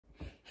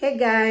Hey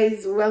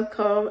guys,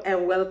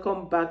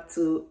 welcome back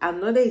to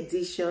another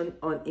edition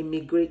on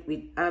Immigrate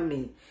with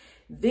Ammy.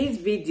 This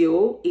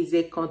video is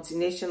a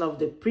continuation of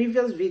the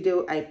previous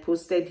video I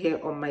posted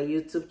here on my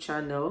YouTube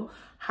channel,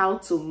 how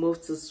to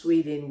move to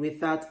Sweden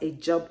without a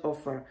job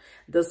offer,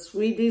 the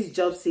Swedish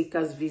job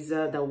seekers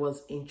visa that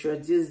was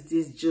introduced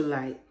this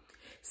July.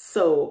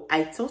 So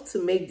I thought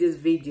to make this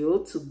video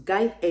to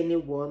guide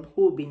anyone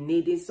who will be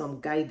needing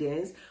some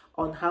guidance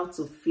on how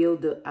to fill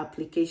the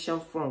application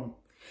form.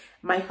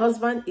 My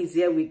husband is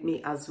here with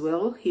me as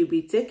well. He'll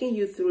be taking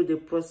you through the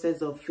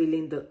process of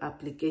filling the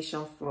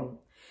application form.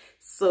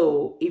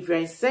 So if you're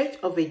in search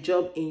of a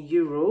job in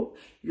Europe,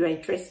 you're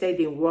interested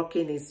in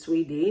working in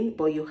Sweden,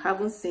 but you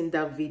haven't seen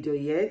that video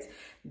yet,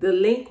 the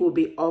link will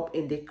be up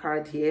in the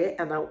card here,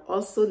 and I'll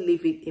also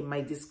leave it in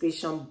my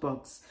description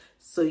box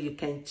so you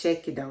can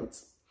check it out.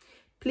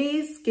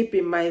 Please keep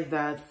in mind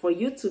that for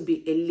you to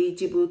be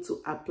eligible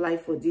to apply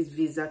for this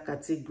visa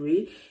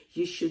category,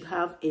 you should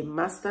have a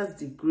master's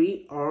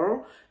degree,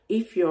 or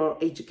if your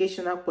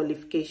educational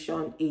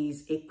qualification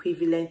is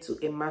equivalent to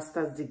a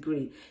master's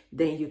degree,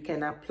 then you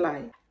can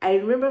apply. I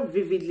remember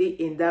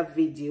vividly in that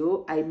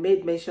video, I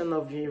made mention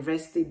of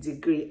university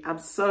degree. I'm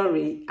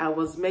sorry, I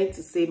was meant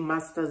to say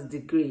master's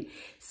degree.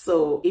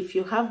 So if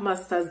you have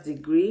master's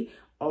degree,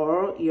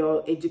 or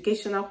your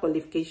educational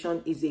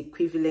qualification is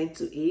equivalent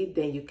to it,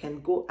 then you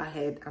can go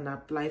ahead and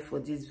apply for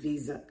this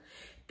visa.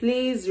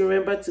 Please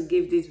remember to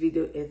give this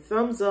video a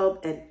thumbs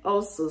up and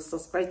also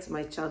subscribe to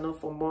my channel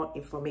for more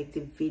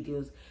informative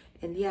videos.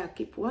 And yeah,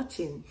 keep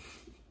watching.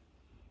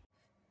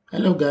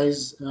 Hello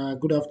guys,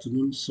 good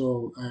afternoon.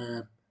 So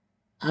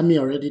Ammy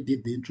already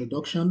did the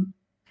introduction.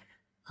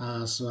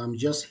 So I'm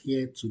just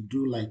here to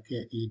do like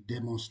a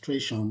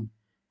demonstration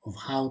of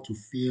how to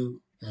fill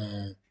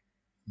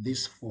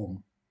this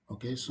form.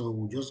 Okay, so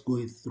we'll just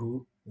go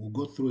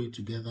through it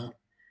together,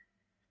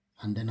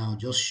 and then I'll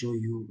just show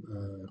you,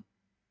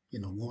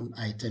 one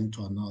item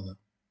to another.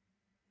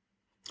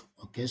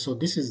 Okay, so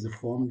this is the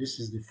form. This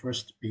is the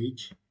first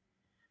page.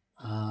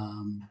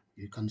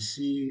 You can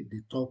see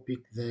the topic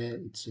there.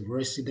 It's a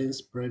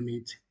residence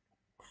permit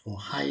for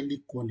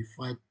highly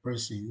qualified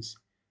persons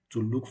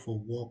to look for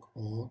work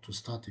or to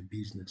start a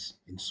business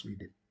in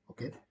Sweden.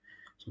 Okay,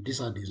 so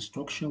these are the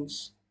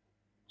instructions.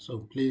 So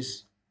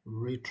please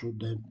read through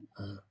them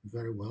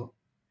very well.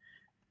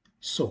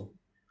 So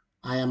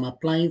I am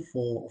applying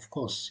for, of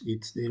course,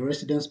 it's the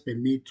residence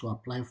permit to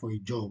apply for a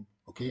job,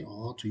 okay,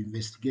 or to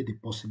investigate the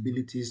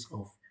possibilities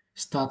of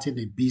starting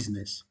a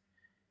business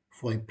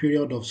for a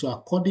period of, so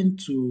according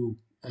to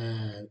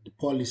the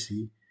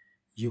policy,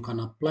 you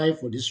can apply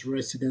for this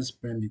residence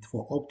permit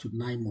for up to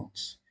 9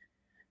 months.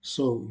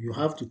 So you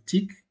have to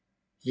tick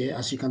here,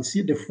 as you can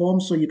see the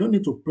form, so you don't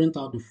need to print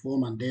out the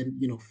form and then,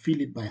 fill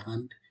it by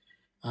hand.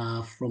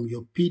 From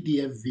your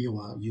PDF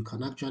viewer, you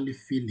can actually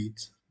fill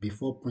it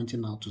before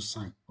printing out to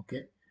sign,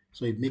 okay?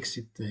 So it makes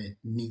it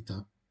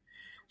neater.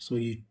 So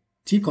you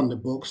tick on the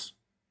box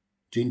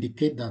to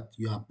indicate that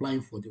you are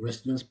applying for the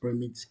residence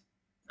permit.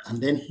 And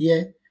then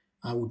here,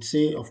 I would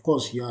say, of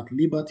course, you're at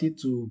liberty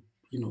to,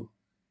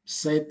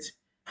 set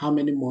how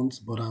many months,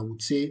 but I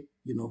would say,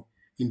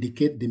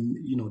 indicate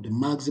the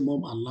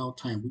maximum allowed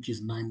time, which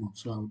is 9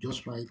 months. So I will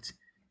just write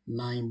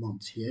 9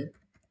 months here,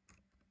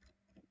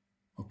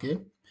 okay?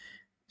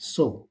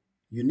 So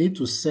you need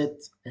to set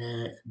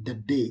the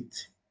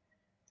date,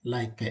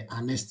 like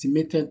an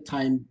estimated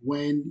time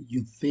when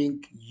you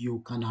think you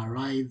can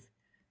arrive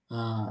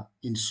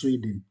in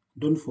Sweden.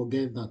 Don't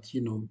forget that,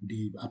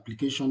 the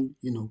application,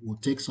 will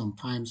take some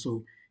time.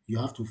 So you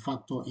have to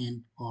factor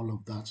in all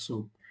of that.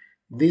 So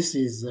this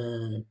is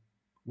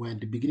we're at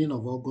the beginning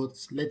of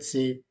August, let's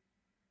say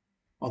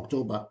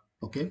October,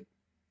 okay?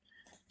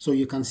 So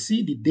you can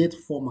see the date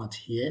format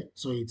here.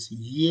 So it's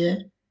year,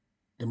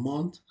 the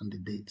month, and the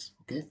date,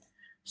 okay?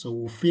 So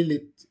we'll fill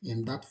it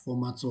in that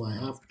format. So I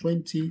have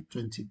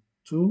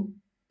 2022,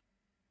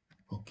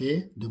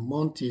 okay? The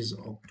month is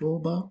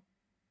October,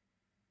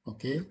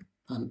 okay?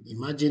 And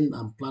imagine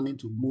I'm planning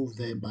to move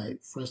there by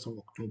 1st of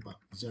October,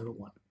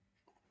 01.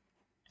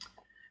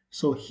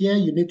 So here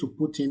you need to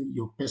put in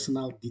your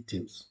personal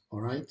details,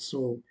 all right?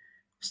 So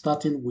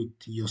starting with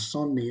your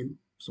surname,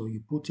 so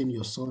you put in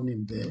your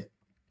surname there,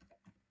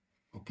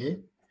 okay?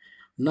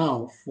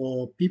 Now,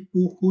 for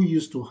people who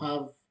used to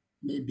have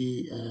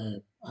maybe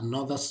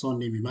another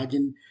surname,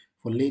 imagine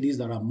for ladies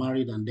that are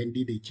married and then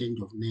did a change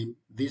of name,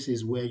 this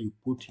is where you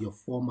put your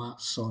former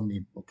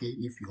surname, okay,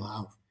 if you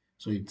have.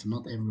 So it's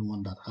not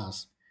everyone that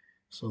has.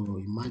 So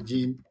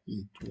imagine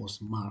it was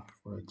Mark,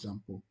 for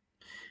example.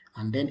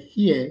 And then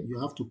here you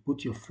have to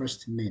put your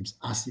first names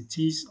as it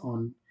is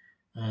on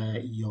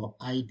your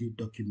ID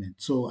document.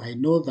 So I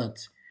know that,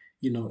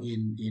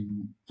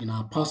 in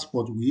our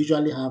passport, we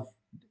usually have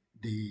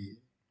the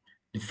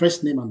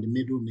first name and the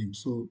middle name.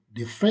 So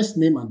the first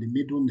name and the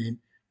middle name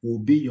will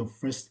be your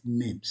first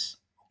names,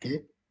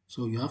 okay?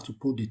 So you have to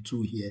put the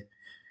two here.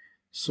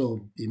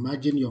 So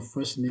imagine your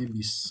first name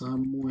is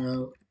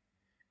Samuel,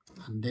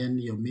 and then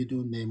your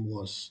middle name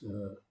was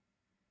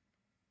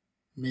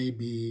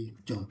maybe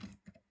John,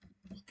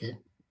 okay?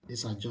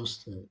 These are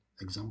just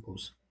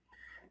examples.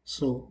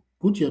 So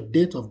put your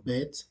date of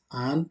birth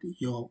and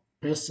your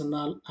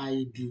personal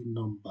ID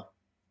number.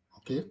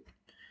 Okay.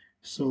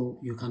 So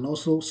you can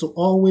also, so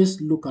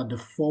always look at the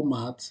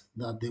format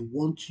that they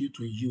want you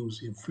to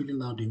use in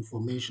filling out the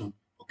information.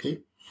 Okay.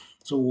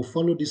 So we'll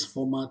follow this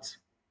format.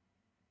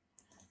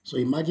 So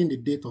imagine the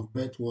date of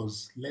birth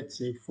was, let's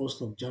say,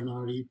 1st of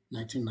January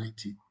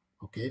 1990.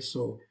 Okay.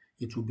 So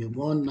it will be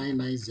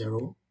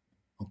 1990.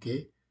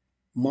 Okay.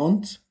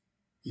 Month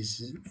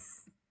is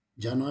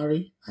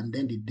January, and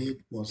then the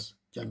date was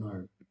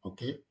January.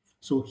 Okay.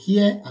 So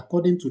here,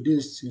 according to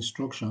this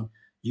instruction,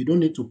 you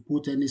don't need to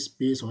put any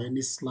space or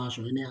any slash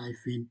or any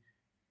hyphen,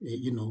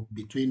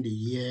 between the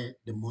year,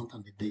 the month,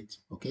 and the date.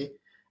 Okay.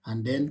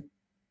 And then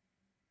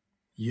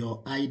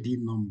your ID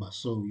number.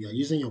 So you are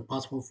using your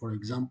passport, for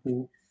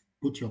example,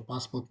 put your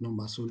passport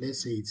number. So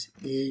let's say it's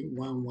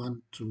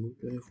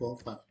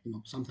A112345,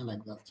 something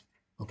like that.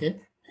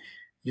 Okay.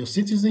 Your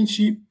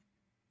citizenship,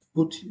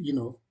 put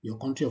your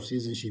country of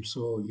citizenship.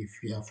 So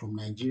if you are from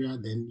Nigeria,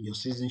 then your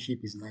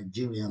citizenship is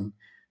Nigerian,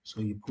 so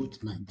you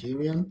put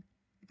Nigerian.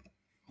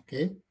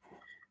 Okay.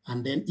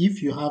 And then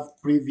if you have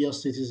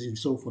previous citizenship,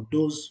 so for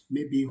those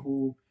maybe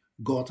who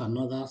got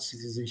another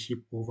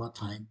citizenship over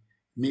time,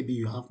 maybe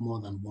you have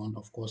more than one,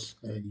 of course,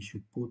 you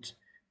should put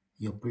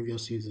your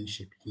previous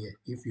citizenship here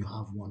if you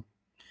have one.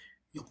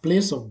 Your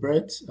place of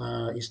birth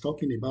is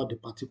talking about the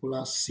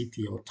particular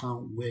city or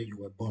town where you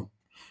were born.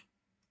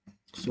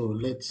 So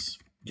let's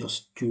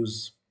just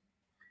choose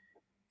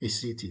a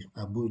city,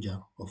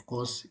 Abuja, of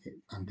course,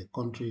 and the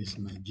country is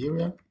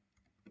Nigeria.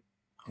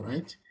 All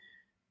right.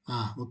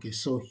 Okay.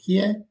 So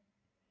here,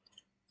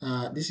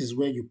 this is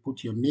where you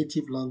put your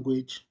native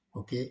language.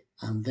 Okay.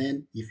 And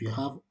then if you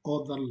have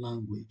other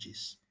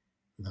languages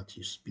that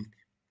you speak.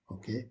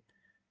 Okay.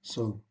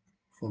 So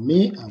for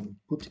me, I will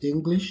put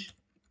English.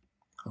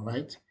 All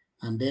right.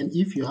 And then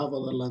if you have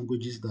other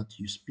languages that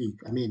you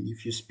speak, I mean,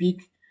 if you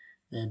speak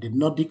the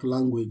Nordic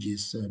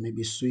languages,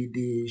 maybe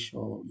Swedish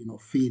or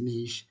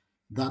Finnish,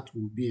 that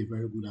would be a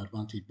very good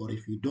advantage. But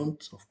if you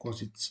don't, of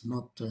course, it's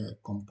not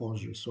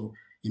compulsory. So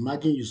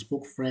imagine you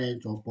spoke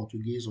French or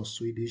Portuguese or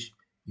Swedish,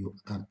 you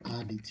can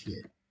add it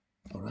here.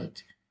 All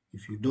right.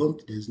 If you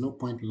don't, there's no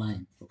point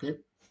lying. Okay.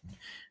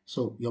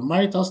 So your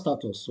marital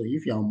status. So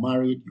if you are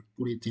married, you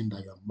put it in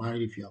that you are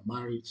married. If you are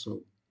married,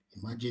 so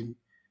imagine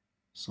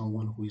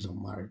someone who is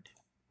unmarried.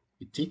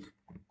 You tick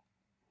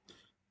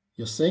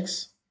your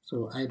sex,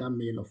 so either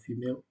male or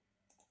female.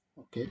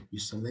 Okay, you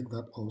select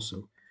that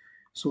also.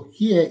 So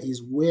here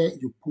is where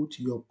you put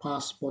your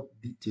passport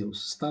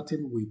details,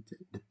 starting with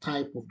the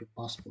type of the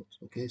passport.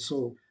 Okay,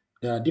 so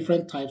there are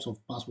different types of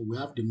passport. We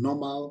have the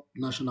normal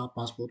national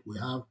passport, we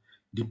have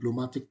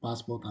diplomatic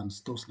passport and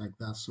stuff like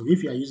that. So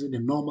if you are using the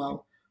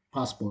normal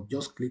passport,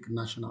 just click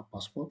national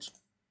passport.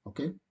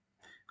 Okay,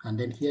 and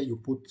then here you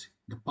put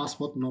the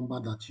passport number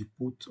that you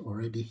put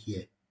already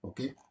here.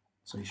 Okay,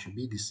 so it should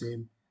be the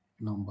same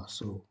number.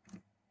 So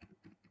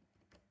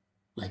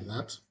like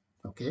that.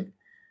 Okay,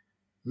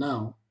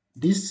 now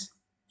this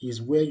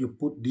is where you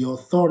put the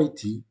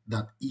authority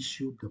that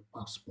issued the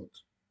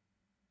passport.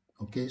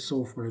 Okay,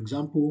 so for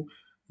example,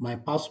 my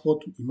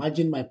passport,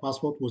 imagine my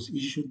passport was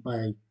issued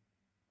by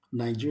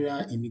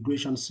Nigeria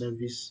Immigration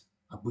Service,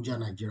 Abuja,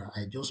 Nigeria.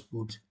 I just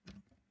put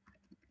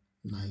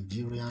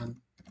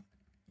Nigerian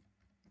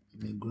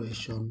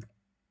Immigration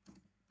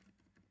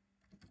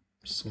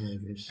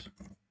Service,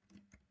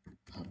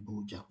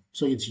 Abuja.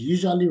 So it's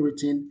usually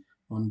written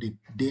on the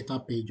data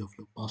page of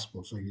your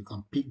passport, so you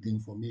can pick the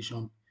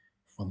information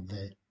from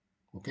there.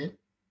 Okay,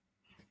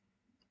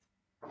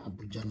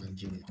 Abuja,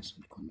 Nigeria. So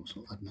you can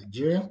also add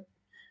Nigeria.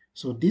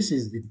 So this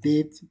is the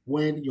date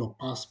when your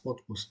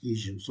passport was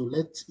issued. So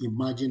let's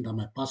imagine that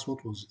my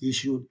passport was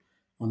issued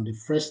on the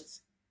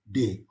first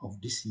day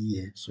of this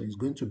year. So it's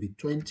going to be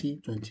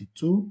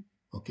 2022,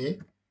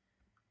 okay?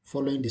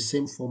 Following the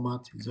same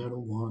format,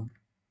 0101,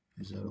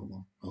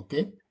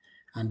 okay?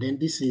 And then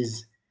this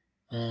is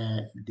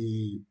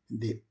the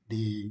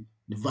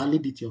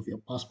validity of your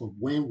passport.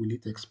 When will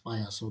it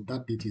expire? So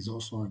that date is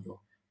also on your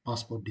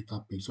passport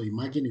data page. So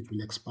imagine it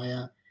will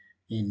expire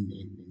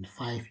in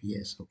 5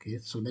 years. Okay,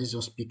 so let's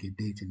just pick a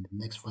date in the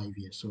next 5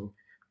 years. So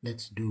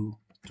let's do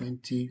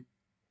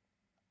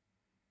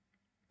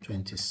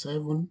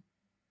 2027.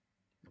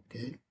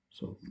 Okay,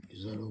 so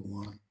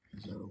 0101.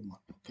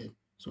 Okay,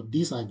 so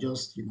these are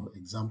just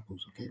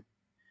examples. Okay,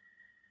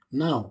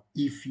 now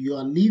if you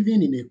are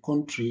living in a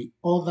country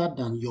other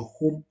than your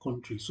home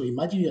country, so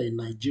imagine you are a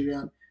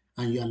Nigerian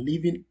and you are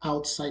living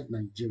outside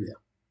Nigeria.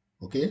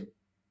 Okay,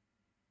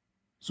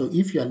 so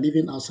if you are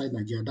living outside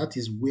Nigeria, that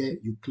is where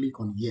you click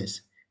on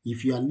yes.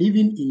 If you are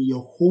living in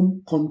your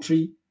home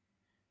country,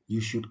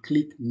 you should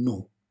click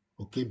no.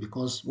 Okay,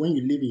 because when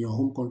you live in your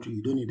home country,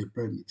 you don't need a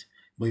permit.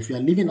 But if you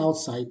are living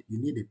outside, you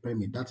need a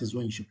permit. That is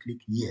when you should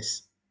click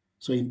yes.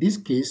 So in this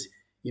case,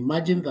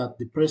 imagine that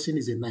the person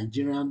is a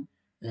Nigerian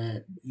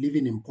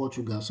living in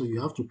Portugal. So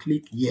you have to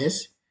click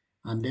yes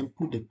and then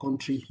put the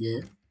country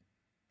here,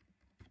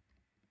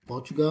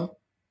 Portugal.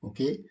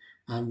 Okay,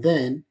 and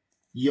then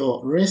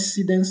Your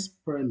residence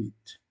permit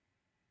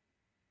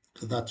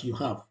that you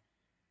have,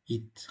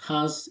 it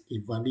has a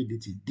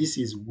validity. This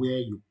is where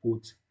you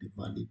put the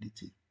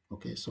validity.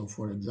 Okay, so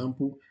for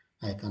example,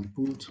 I can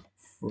put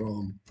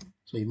from,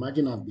 so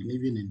imagine I've been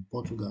living in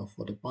Portugal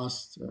for the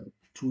past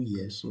 2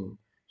 years, so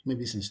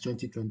maybe since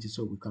 2020.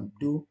 So we can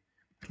do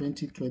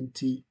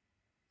 2020,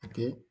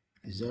 okay,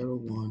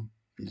 01,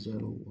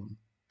 01,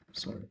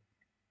 sorry,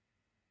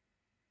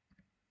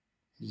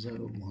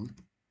 01,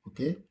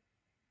 okay,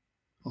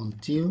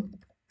 until,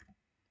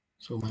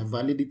 so my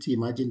validity,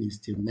 imagine, is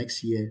till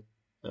next year,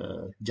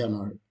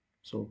 January.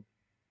 So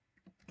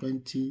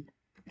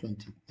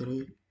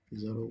 2023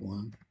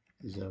 01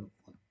 01.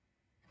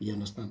 You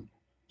understand?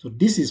 So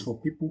this is for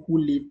people who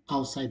live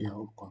outside their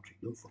home country.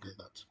 Don't forget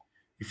that.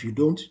 If you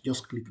don't,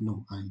 just click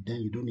no, and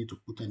then you don't need to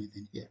put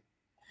anything here.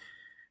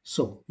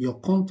 So your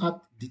contact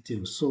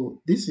details.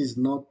 So this is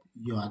not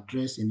your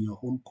address in your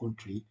home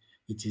country.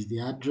 It is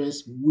the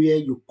address where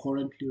you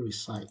currently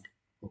reside.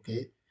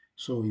 Okay.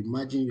 So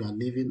imagine you are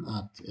living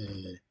at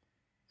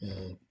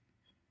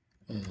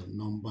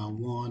number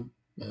one,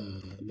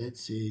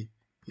 let's say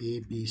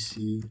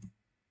ABC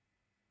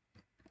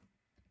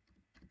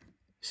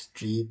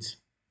Street,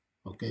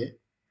 okay,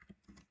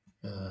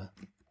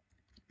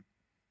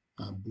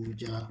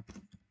 Abuja,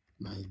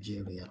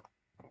 Nigeria,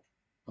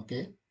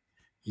 okay.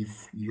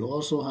 If you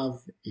also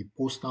have a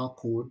postal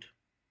code,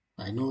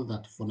 I know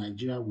that for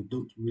Nigeria we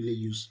don't really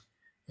use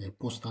a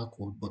postal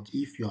code, but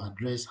if your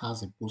address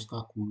has a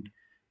postal code,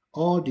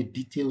 all the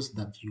details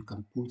that you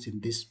can put in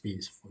this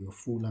space for your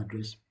full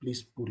address,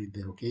 please put it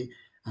there, okay?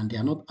 And they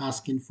are not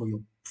asking for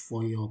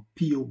your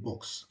PO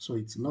box. So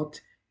it's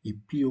not a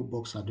PO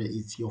box address,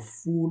 it's your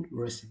full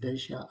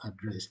residential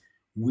address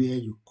where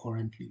you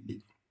currently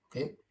live,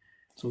 okay?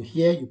 So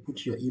here you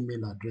put your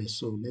email address.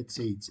 So let's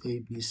say it's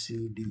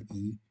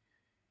abcde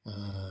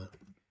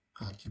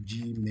at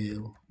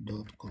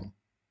gmail.com.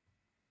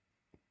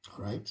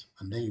 All right,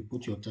 and then you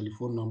put your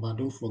telephone number.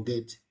 Don't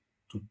forget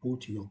to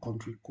put your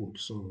country code.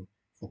 So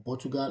for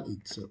Portugal,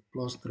 it's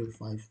plus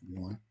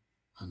 351,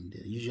 and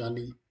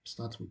usually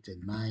starts with a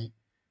 9,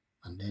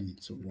 and then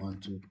it's a 1,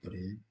 2,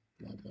 3.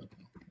 Blah, blah,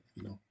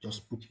 blah.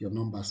 Just put your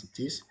number as it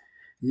is.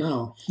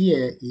 Now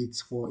here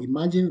it's for,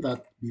 imagine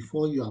that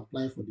before you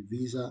apply for the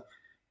visa,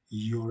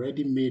 you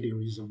already made a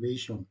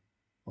reservation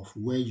of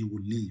where you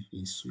will live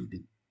in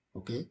Sweden,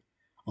 okay?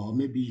 Or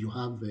maybe you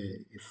have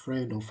a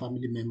friend or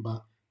family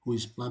member who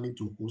is planning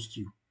to host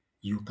you.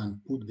 You can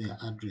put their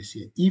address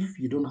here. If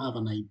you don't have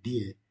an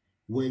idea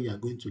where you are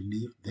going to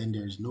live, then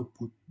there is no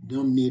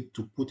need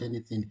to put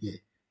anything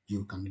here.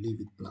 You can leave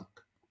it blank.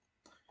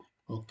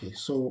 Okay,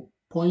 so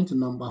point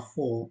number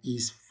 4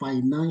 is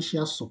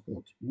financial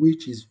support,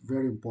 which is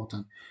very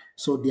important.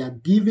 So they are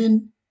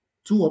given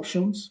two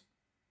options.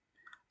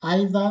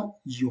 Either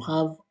you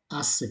have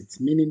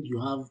assets, meaning you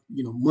have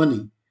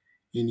money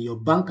in your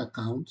bank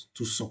account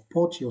to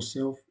support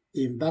yourself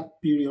in that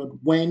period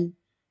when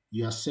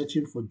you are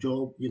searching for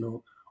job,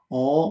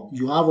 or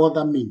you have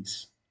other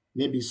means.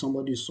 Maybe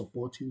somebody is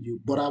supporting you.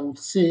 But I would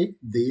say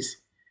this,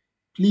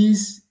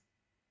 please,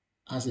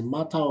 as a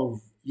matter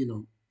of,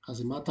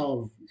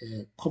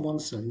 common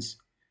sense,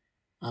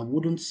 I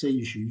wouldn't say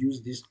you should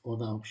use this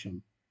other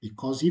option,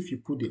 because if you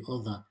put the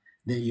other,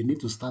 then you need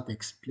to start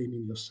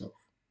explaining yourself.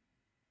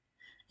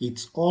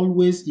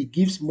 It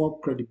gives more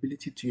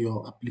credibility to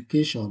your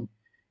application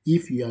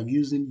if you are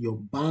using your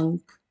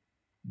bank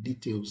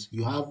details.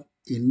 You have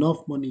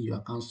enough money in your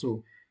account.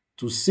 So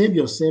to save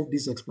yourself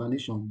this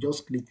explanation,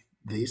 just click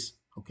this,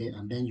 okay,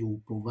 and then you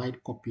will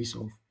provide copies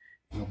of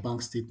your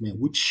bank statement,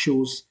 which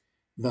shows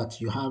that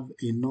you have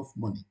enough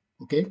money,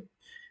 okay.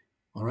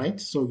 All right,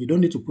 so you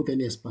don't need to put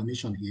any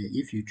explanation here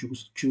if you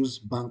choose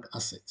bank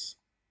assets.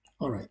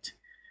 All right,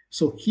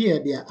 so here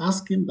they are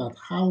asking that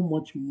how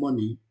much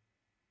money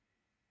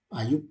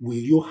will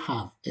you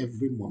have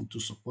every month to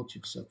support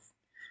yourself.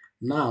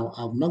 Now,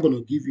 I'm not going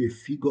to give you a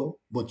figure,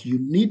 but you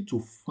need to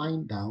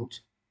find out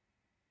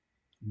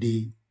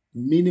the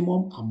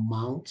minimum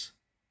amount,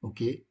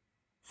 okay,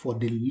 for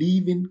the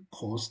living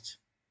cost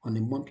on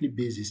a monthly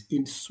basis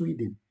in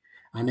Sweden,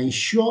 and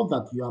ensure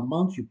that the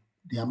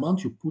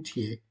amount you put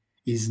here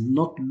is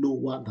not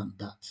lower than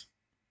that.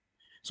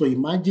 So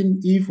imagine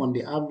if on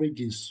the average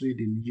in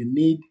Sweden you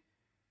need,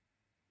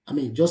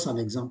 just an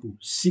example,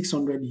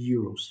 600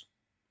 euros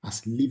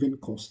as living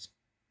cost.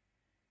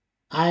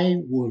 I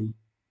will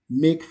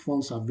make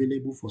funds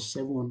available for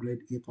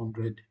 700,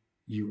 800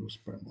 euros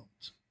per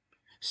month,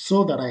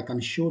 so that I can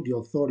show the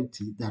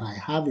authority that I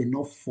have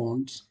enough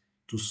funds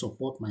to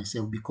support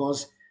myself,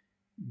 because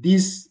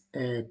this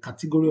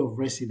category of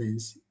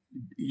residence,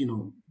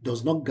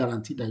 does not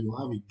guarantee that you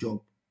have a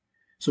job.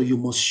 So you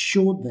must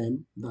show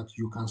them that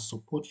you can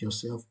support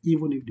yourself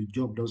even if the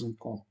job doesn't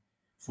come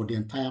for the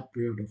entire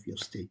period of your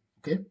stay.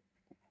 Okay,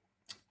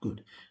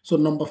 good. So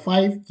number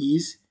 5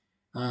 is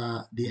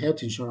the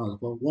health insurance.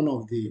 But one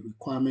of the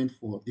requirements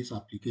for this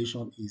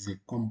application is a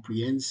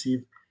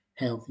comprehensive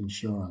health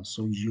insurance.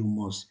 So you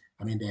must,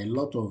 there are a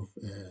lot of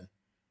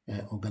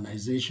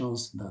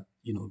organizations that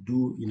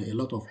do a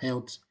lot of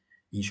health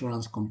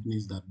insurance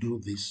companies that do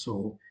this.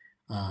 So,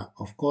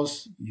 of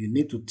course, you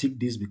need to tick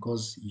this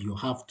because you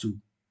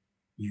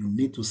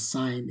need to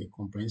sign a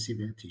comprehensive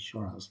health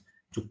insurance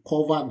to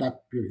cover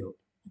that period.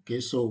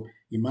 Okay, so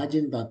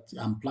imagine that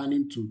I'm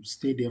planning to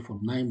stay there for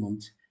 9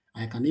 months.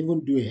 I can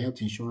even do a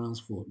health insurance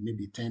for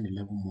maybe 10,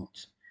 11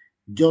 months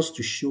just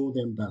to show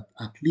them that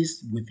at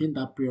least within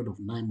that period of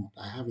 9 months,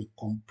 I have a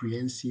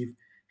comprehensive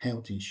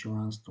health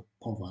insurance to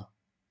cover,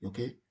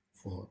 okay,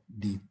 for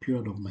the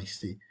period of my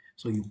stay.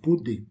 So you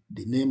put the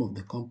name of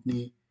the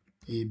company,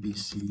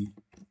 ABC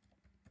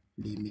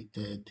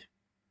Limited,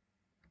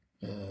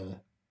 uh,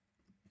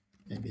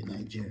 maybe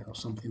Nigeria or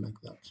something like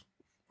that.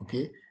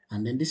 Okay,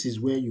 and then this is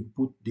where you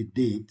put the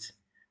date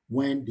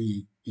when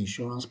the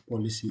insurance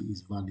policy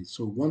is valid.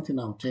 So one thing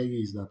I'll tell you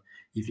is that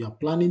if you are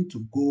planning to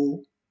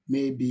go,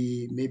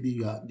 maybe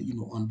you are,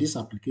 on this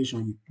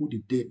application you put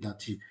the date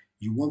that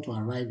you want to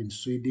arrive in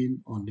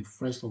Sweden on the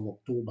 1st of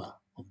October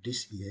of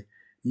this year.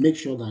 Make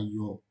sure that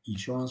your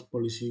insurance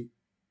policy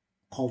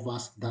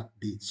covers that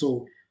date.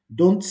 So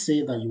don't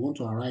say that you want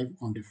to arrive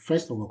on the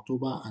 1st of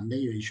October and then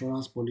your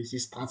insurance policy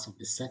starts on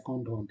the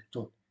 2nd or on the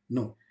 3rd.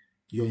 No,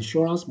 your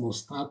insurance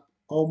must start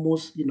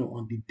almost,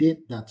 on the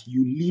date that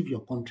you leave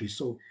your country.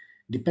 So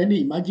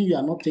depending, imagine you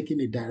are not taking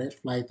a direct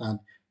flight and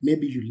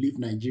maybe you leave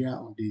Nigeria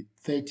on the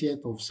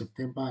 30th of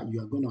September, you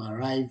are going to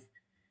arrive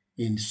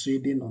in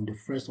Sweden on the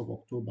 1st of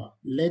October.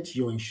 Let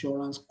your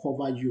insurance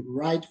cover you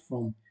right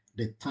from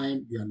the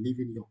time you are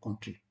leaving your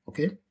country.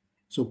 Okay?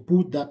 So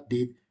put that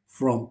date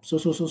from so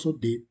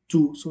date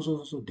to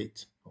so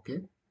date.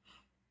 Okay?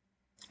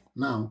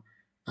 Now,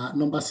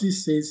 number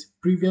 6 says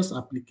previous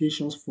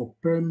applications for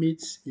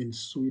permits in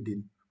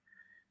Sweden.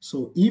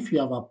 So if you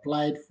have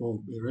applied for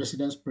a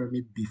residence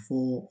permit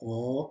before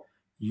or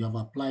you have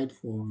applied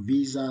for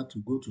visa to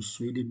go to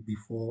Sweden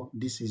before,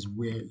 this is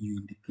where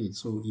you indicate.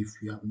 So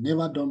if you have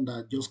never done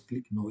that, just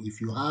click no. If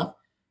you have,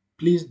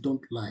 please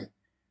don't lie.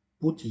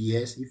 Put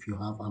yes if you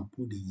have and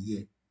put the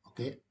year.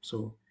 Okay,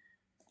 so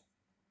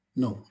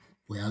no,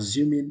 we're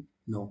assuming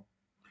no.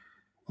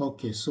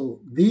 Okay,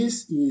 so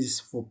this is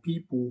for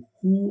people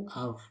who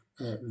have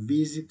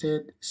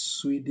visited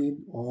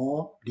Sweden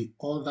or the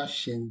other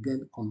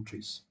Schengen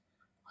countries.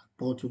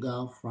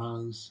 Portugal,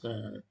 France,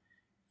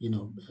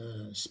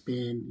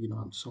 Spain,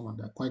 and so on.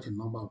 There are quite a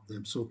number of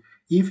them. So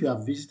if you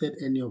have visited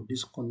any of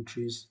these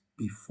countries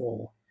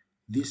before,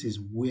 this is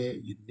where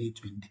you need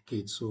to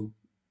indicate. So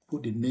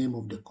put the name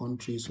of the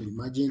country. So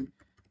imagine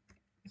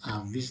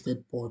I've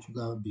visited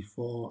Portugal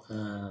before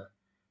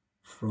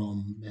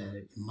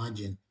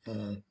imagine,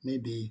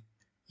 maybe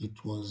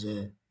it was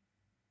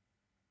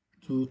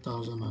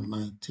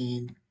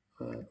 2019,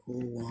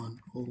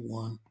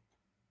 01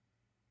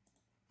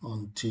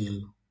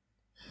 until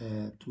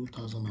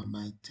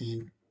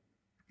 2019,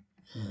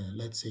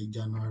 let's say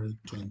January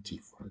 20,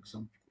 for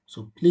example.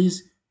 So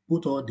please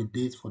put all the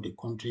dates for the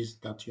countries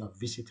that you have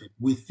visited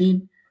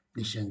within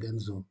the Schengen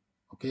zone.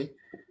 Okay.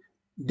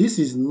 This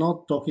is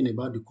not talking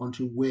about the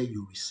country where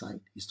you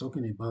reside. It's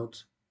talking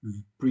about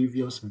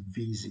previous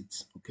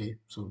visits. Okay.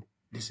 So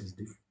this is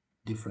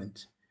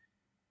different.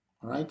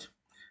 All right.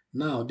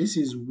 Now, this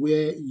is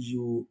where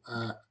you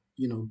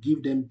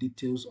give them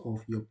details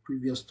of your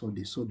previous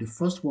studies. So the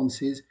first one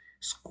says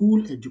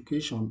school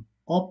education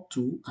up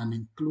to and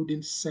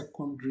including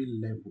secondary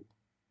level.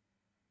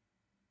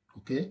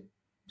 Okay.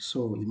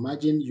 So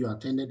imagine you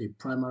attended a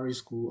primary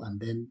school and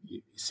then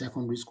a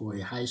secondary school or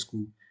a high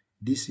school.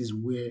 This is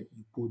where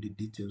you put the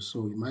details.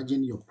 So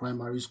imagine your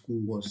primary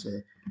school was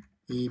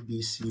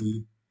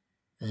ABC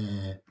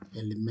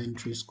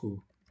Elementary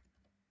School.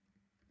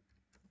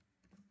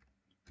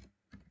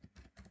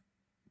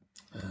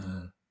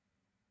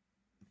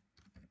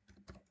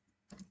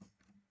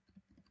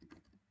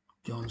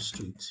 John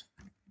Street,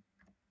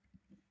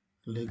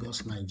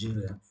 Lagos,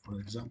 Nigeria, for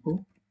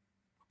example.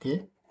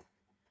 Okay.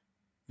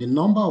 The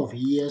number of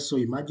years, so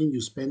imagine you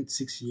spent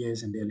 6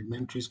 years in the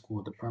elementary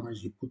school, the primary,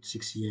 you put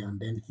 6 years, and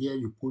then here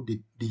you put the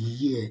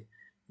year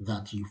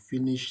that you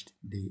finished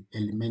the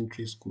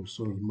elementary school.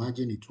 So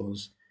imagine it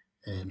was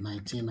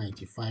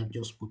 1995,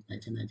 just put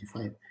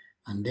 1995.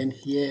 And then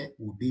here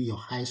will be your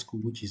high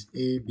school, which is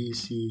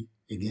ABC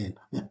again.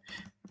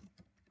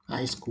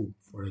 High school,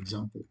 for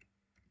example.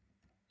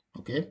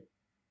 Okay.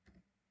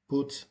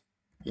 Put,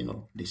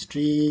 the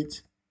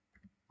street,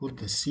 put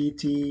the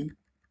city,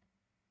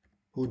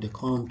 put the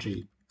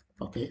country,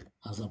 okay,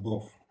 as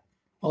above.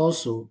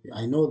 Also,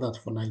 I know that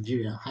for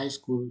Nigeria, high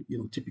school,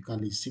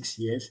 typically 6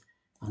 years,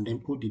 and then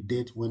put the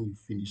date when you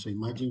finish. So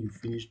imagine you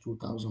finished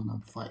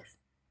 2005,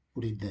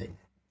 put it there,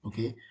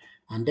 okay.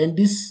 And then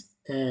this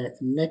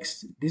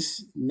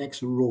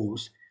next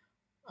rows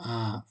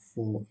are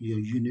for your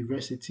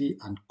university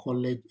and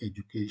college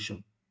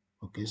education,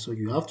 okay. So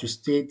you have to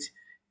state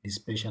the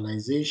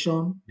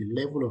specialization, the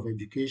level of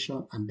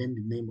education, and then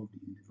the name of the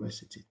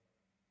university,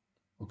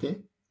 okay.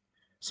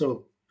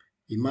 So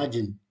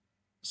imagine,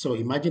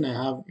 imagine I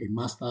have a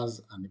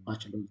master's and a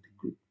bachelor's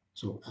degree.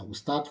 So I will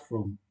start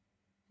from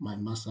my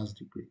master's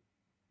degree.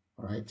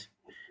 All right.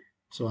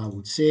 So I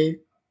would say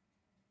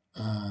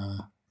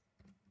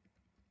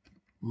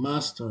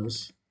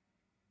masters,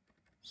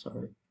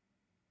 sorry,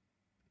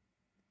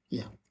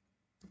 yeah,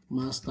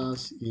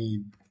 masters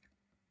in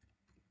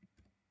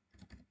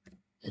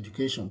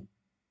education,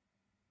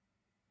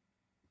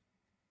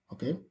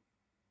 okay,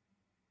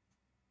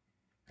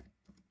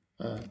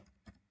 uh,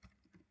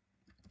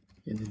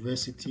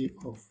 University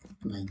of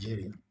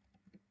Nigeria,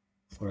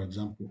 for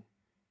example.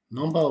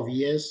 Number of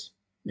years,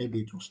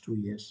 maybe it was 2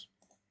 years.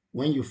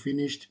 When you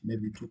finished,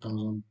 maybe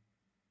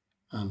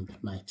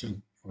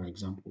 2019, for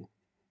example.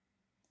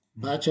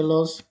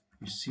 Bachelor's,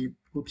 you see,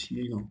 put,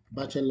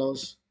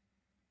 bachelor's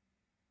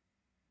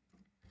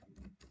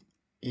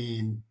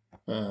in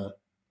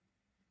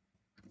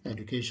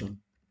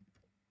education,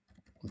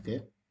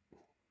 okay?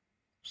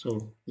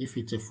 So if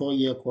it's a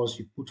 4-year course,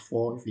 you put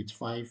 4. If it's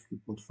 5, you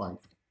put 5,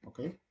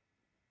 okay?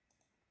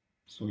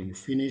 So you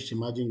finish,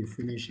 imagine you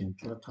finish in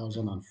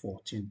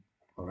 2014,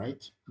 all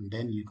right? And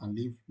then you can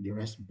leave the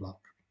rest blank.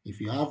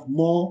 If you have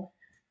more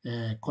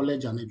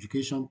college and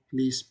education,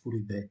 please put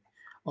it there.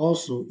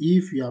 Also,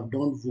 if you have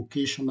done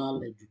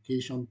vocational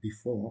education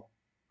before,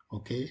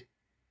 okay,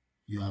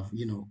 you have,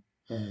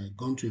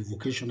 gone to a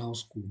vocational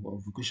school or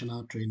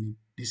vocational training,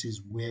 this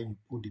is where you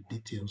put the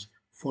details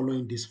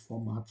following this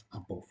format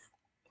above,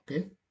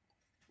 okay?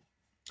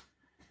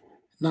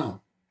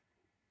 Now,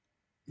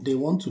 they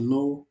want to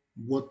know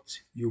what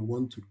you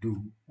want to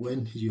do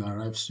when you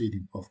arrive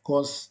Sweden. Of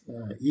course,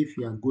 if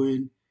you are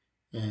going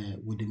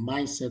with the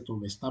mindset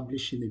of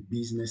establishing a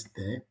business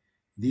there,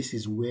 this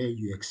is where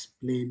you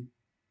explain,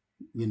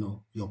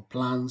 your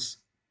plans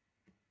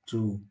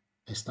to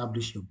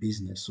establish your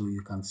business. So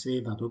you can say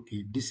that,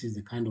 okay, this is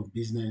the kind of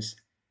business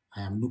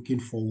I am looking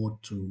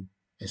forward to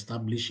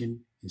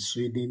establishing in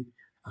Sweden,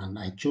 and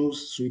I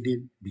chose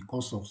Sweden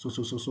because of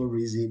so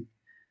reason,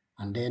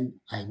 and then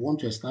I want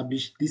to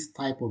establish this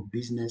type of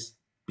business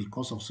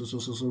because of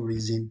so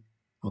reason.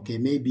 Okay,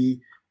 maybe,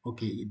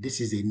 okay,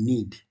 this is a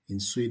need in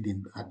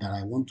Sweden that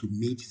I want to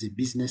meet. It's a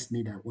business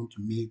need I want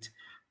to meet,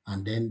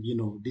 and then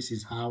this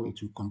is how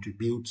it will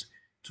contribute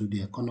to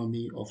the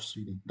economy of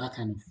Sweden. That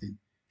kind of thing.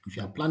 If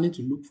you are planning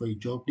to look for a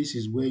job, this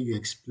is where you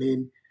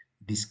explain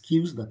the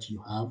skills that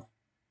you have,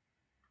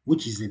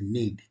 which is a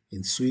need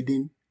in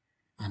Sweden,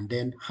 and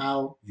then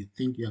how you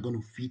think you're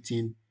going to fit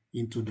in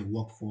into the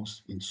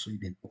workforce in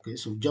Sweden. Okay,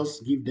 so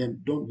just give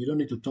them, you don't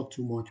need to talk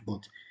too much,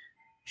 but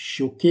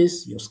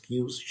showcase your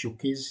skills,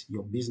 showcase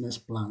your business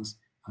plans,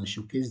 and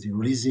showcase the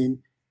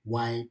reason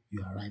why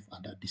you arrive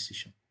at that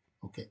decision.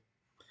 Okay.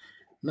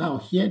 Now,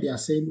 here they are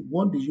saying,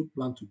 what do you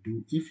plan to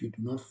do if you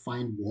do not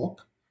find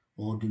work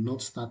or do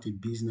not start a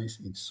business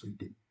in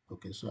Sweden?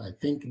 Okay, so I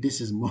think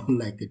this is more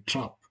like a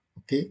trap.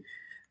 Okay,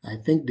 I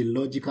think the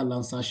logical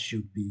answer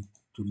should be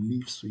to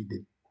leave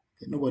Sweden.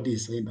 Okay, nobody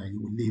is saying that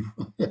you will leave,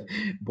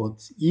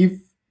 but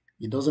if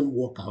it doesn't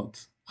work out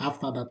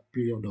after that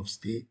period of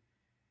stay,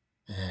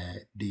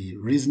 the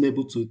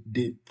reasonable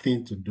the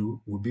thing to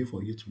do will be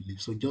for you to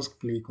leave. So just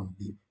click on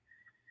leave.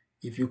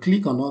 If you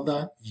click on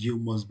other, you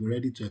must be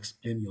ready to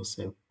explain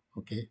yourself.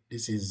 Okay,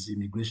 this is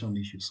immigration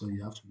issue, so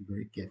you have to be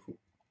very careful.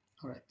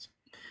 All right.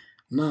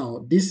 Now,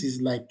 this is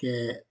like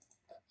an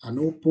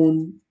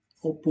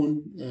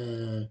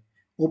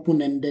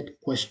open-ended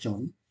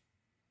question.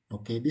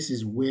 Okay, this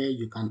is where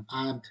you can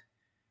add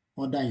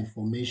other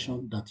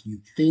information that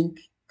you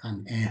think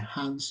can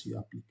enhance your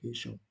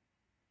application.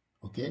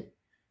 Okay,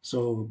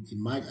 so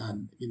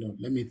imagine,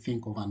 let me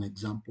think of an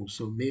example.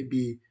 So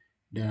maybe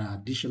there are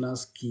additional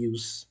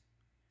skills.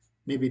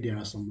 Maybe there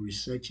are some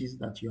researches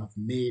that you have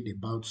made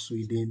about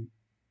Sweden.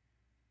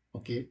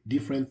 Okay,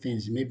 different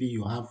things. Maybe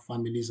you have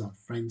families and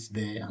friends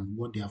there and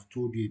what they have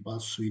told you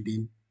about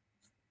Sweden.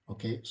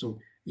 Okay, so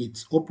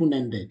it's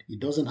open-ended. It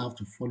doesn't have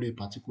to follow a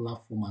particular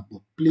format,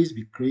 but please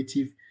be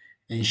creative.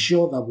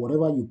 Ensure that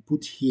whatever you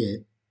put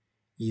here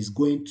is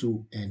going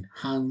to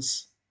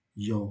enhance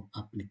your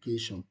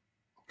application.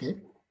 Okay,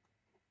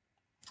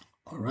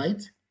 all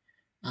right.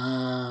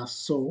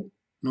 So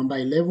number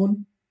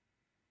 11.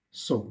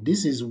 So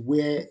this is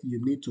where you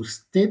need to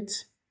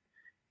state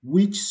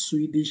which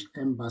Swedish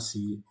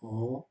embassy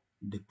or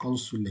the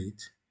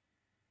consulate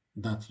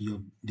that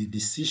the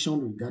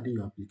decision regarding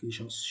your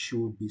application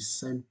should be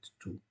sent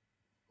to.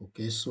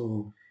 Okay,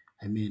 so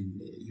I mean,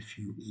 if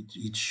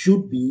it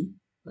should be,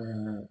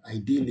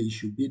 ideally, it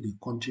should be the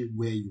country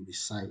where you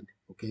reside.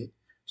 Okay,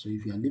 so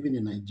if you are living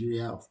in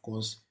Nigeria, of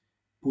course,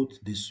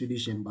 put the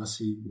Swedish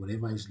embassy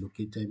wherever is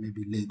located,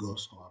 maybe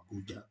Lagos or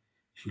Abuja.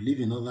 If you live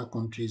in other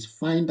countries,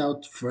 find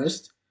out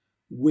first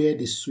where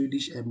the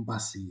Swedish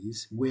embassy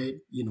is, where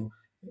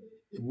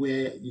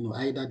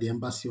either the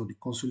embassy or the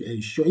consulate.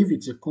 Ensure, if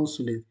it's a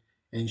consulate,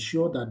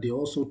 ensure that they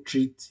also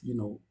treat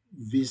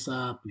visa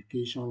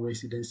application,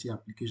 residency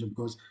application,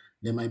 because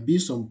there might be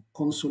some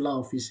consular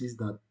offices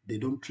that they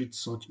don't treat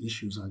such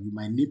issues, and you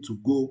might need to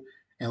go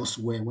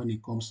elsewhere when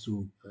it comes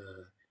to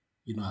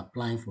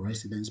applying for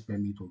residence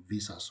permit or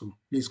visa. So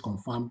please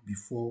confirm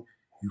before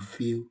you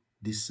fill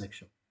this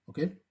section.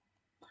 Okay.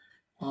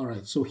 All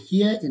right, so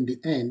here in the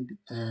end,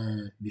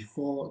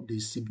 before the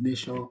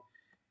signature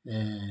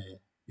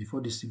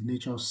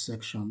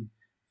section,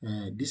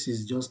 this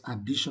is just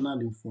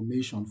additional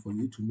information for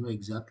you to know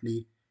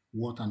exactly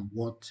what and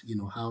what,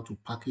 how to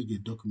package your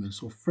document.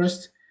 So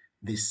first,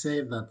 they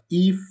say that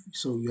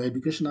your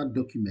educational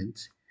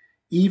documents,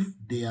 if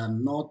they are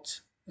not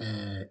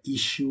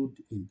issued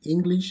in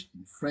English,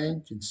 in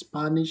French, in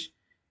Spanish,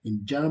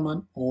 in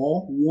German,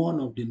 or one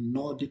of the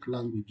Nordic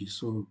languages.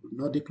 So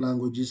Nordic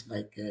languages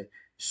like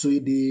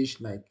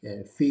Swedish, like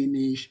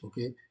Finnish,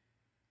 okay,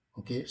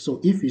 Okay, so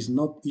if it's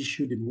not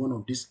issued in one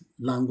of these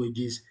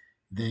languages,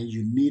 then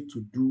you need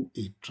to do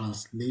a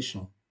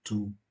translation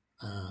to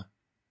uh,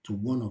 to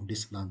one of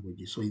these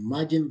languages. So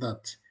imagine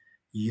that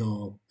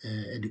your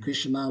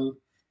educational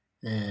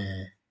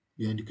uh,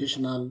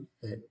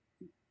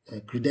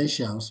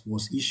 credentials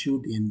was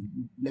issued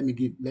in, let me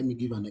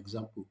give an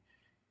example,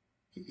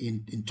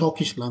 in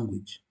Turkish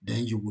language.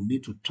 Then you will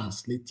need to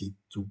translate it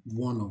to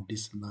one of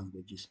these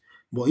languages.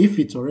 But if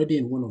it's already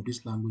in one of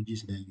these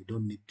languages, then you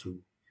don't need to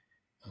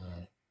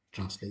uh,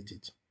 translate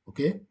it.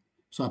 Okay.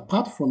 So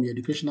apart from your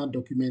educational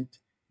document,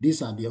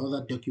 these are the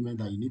other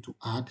documents that you need to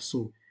add.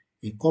 So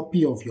a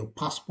copy of your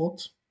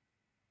passport,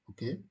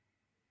 okay,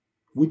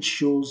 which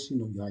shows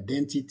your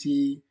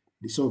identity.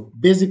 So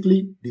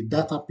basically, the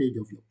data page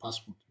of your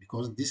passport,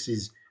 because this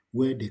is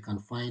where they can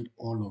find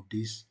all of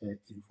this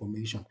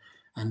information.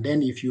 And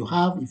then if you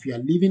are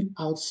living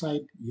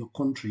outside your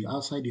country,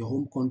 outside your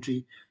home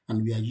country,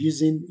 and we are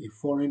using a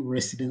foreign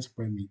residence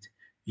permit,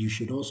 you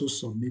should also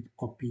submit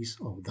copies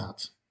of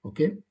that.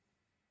 Okay.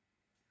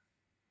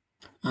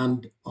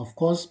 And of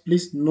course,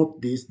 please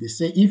note this. They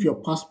say if your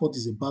passport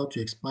is about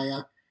to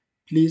expire,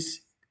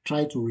 please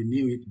try to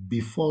renew it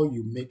before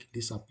you make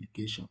this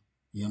application.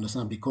 You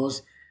understand?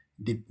 Because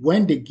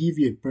when they give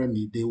you a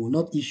permit, they will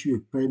not issue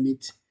a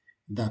permit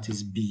that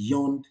is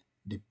beyond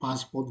the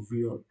passport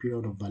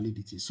period of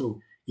validity. So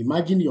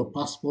imagine your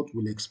passport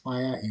will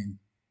expire in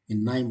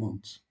 9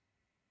 months.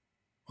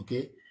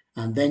 Okay.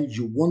 And then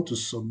you want to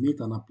submit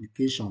an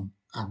application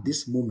at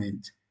this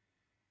moment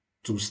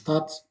to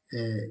start,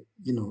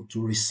 to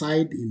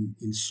reside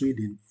in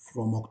Sweden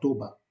from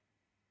October,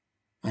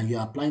 and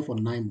you're applying for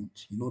 9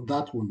 months,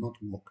 that will not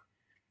work,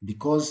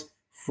 because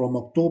from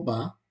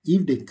October,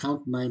 if they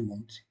count 9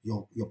 months,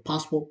 your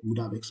passport would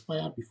have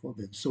expired before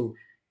then. So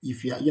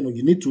if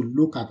you need to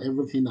look at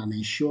everything and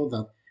ensure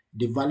that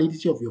the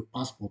validity of your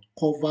passport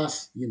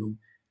covers,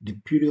 the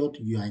period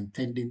you are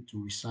intending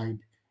to reside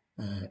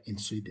in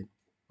Sweden.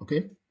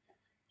 Okay.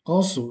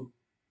 Also,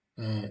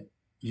 uh,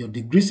 your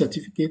degree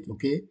certificate,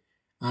 okay,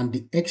 and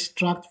the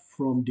extract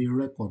from the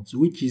records,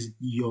 which is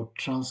your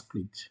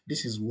transcript.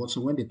 This is what,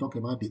 so when they talk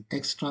about the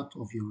extract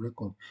of your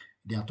record,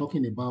 they are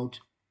talking about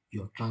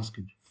your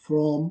transcript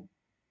from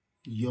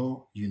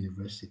your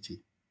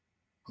university,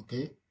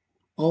 okay.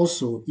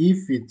 Also,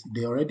 if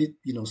they already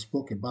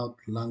spoke about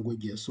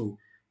languages, so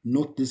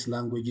note these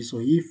languages. So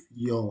if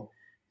your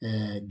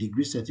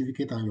degree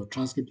certificate and your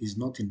transcript is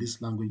not in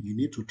this language, you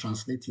need to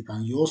translate it,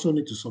 and you also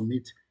need to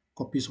submit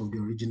copies of the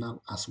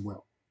original as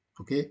well.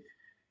 Okay.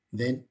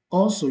 Then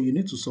also you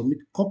need to submit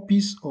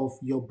copies of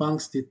your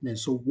bank statement.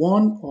 So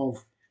one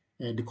of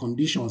the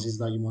conditions is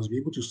that you must be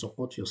able to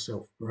support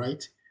yourself,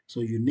 right?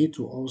 So you need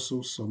to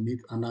also submit,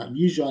 and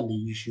usually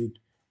you should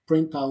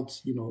print out,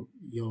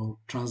 your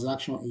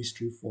transaction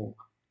history for,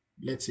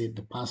 let's say,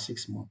 the past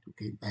 6 months.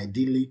 Okay,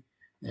 ideally,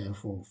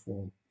 for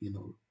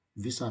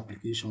visa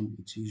application,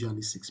 it's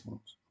usually 6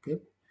 months. Okay,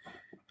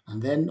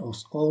 and then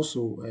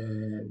also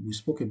we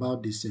spoke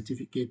about the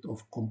certificate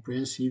of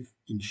comprehensive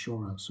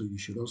insurance, so you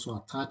should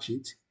also attach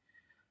it.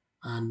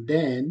 And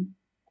then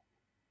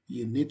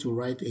you need to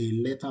write a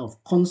letter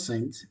of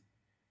consent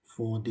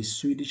for the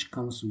Swedish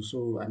council.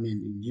 So I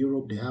mean, in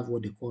Europe they have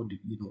what they call the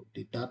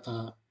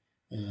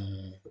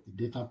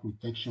data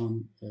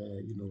protection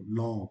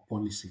law or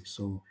policy.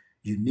 So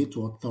you need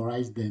to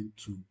authorize them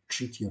to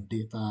treat your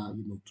data,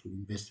 to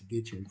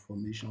investigate your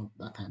information,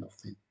 that kind of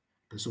thing.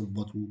 Okay, so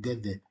but we'll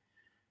get there.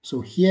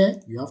 So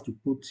here you have to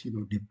put,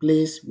 the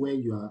place where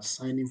you are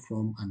signing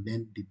from, and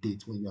then the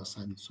date when you are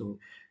signing. So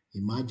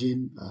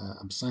imagine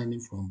I'm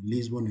signing from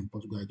Lisbon in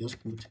Portugal. I just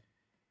put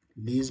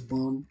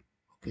Lisbon,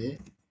 okay,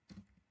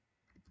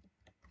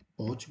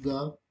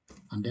 Portugal,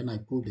 and then I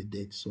put the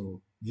date.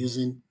 So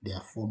using their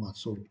format.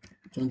 So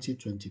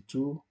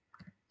 2022,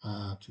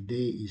 today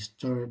is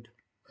 3rd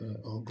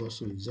August,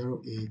 so it's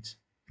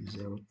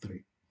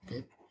 0803,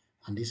 okay?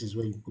 And this is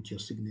where you put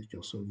your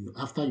signature. So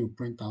after you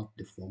print out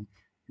the form,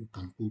 you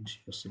can put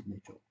your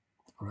signature.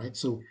 All right,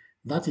 so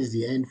that is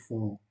the end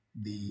for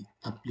the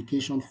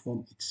application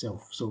form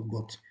itself. So,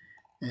 but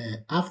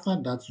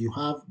after that, you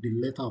have the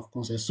letter of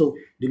consent. So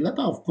the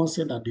letter of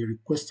consent that they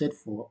requested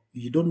for,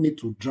 you don't need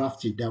to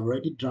draft it. They have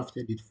already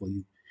drafted it for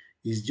you.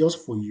 It's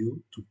just for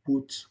you to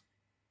put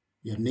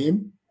your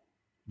name,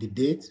 the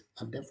date,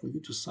 and then for you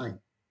to sign.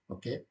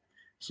 Okay.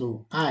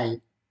 So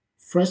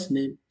first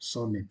name,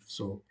 surname.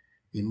 So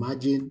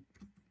imagine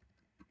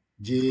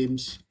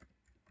James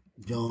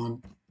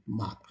John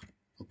Mark.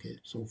 Okay.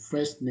 So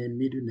first name,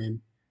 middle name,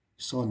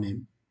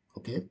 surname.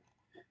 Okay.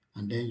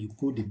 And then you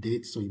put the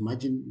date. So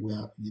imagine we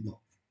are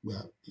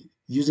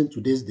using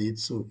today's date,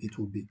 so it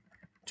will be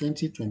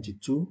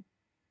 2022.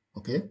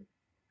 Okay,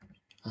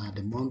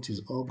 the month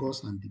is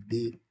August and the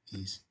day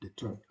is the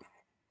 3rd,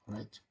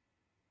 right?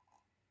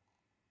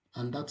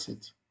 And that's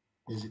it,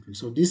 basically.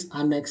 So this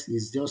annex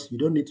is just, you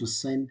don't need to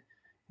send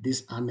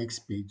this annex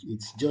page.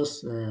 It's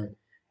just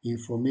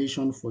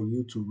information for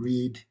you to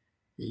read,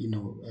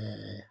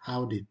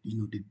 how the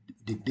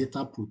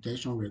data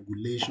protection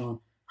regulation,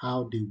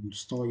 how they would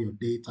store your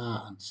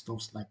data and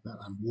stuff like that,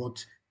 and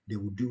what they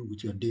will do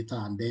with your data.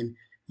 And then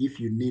if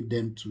you need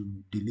them to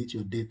delete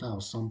your data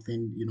or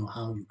something,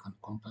 how you can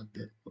contact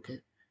them. Okay.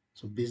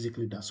 So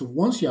basically that. So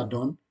once you are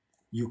done,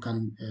 you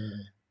can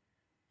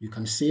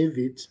save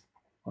it.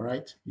 All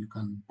right, you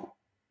can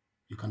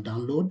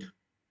download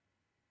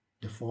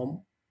the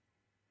form,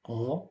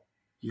 or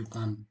you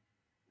can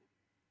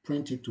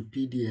print it to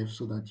PDF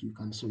so that you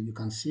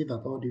can see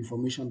that all the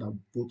information that we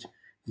put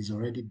is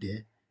already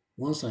there.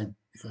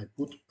 If I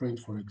put print,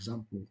 for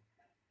example,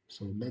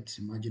 so let's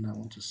imagine I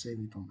want to save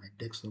it on my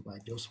desktop. I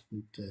just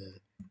put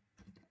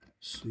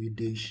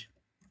Swedish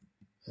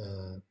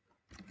uh,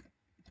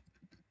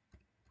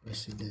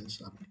 residence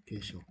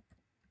application,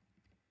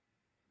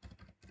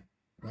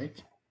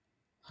 right?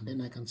 And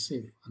then I can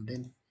save, and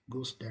then it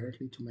goes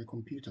directly to my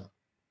computer.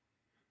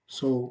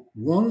 So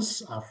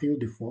once I fill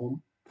the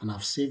form and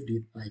I've saved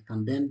it, I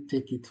can then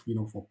take it,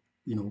 for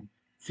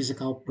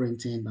physical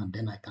printing, and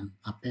then I can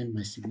append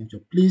my signature.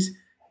 Please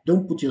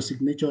don't put your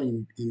signature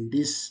in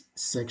this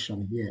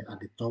section here at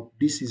the top.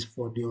 This is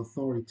for the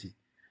authority.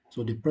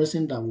 So the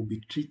person that will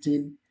be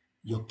treating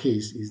your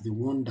case is the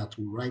one that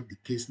will write the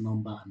case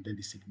number and then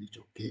the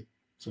signature. Okay.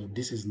 So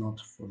this is not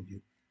for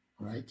you.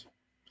 All right.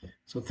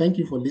 So thank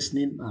you for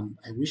listening, and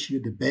I wish you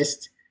the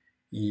best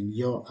in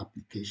your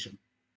application.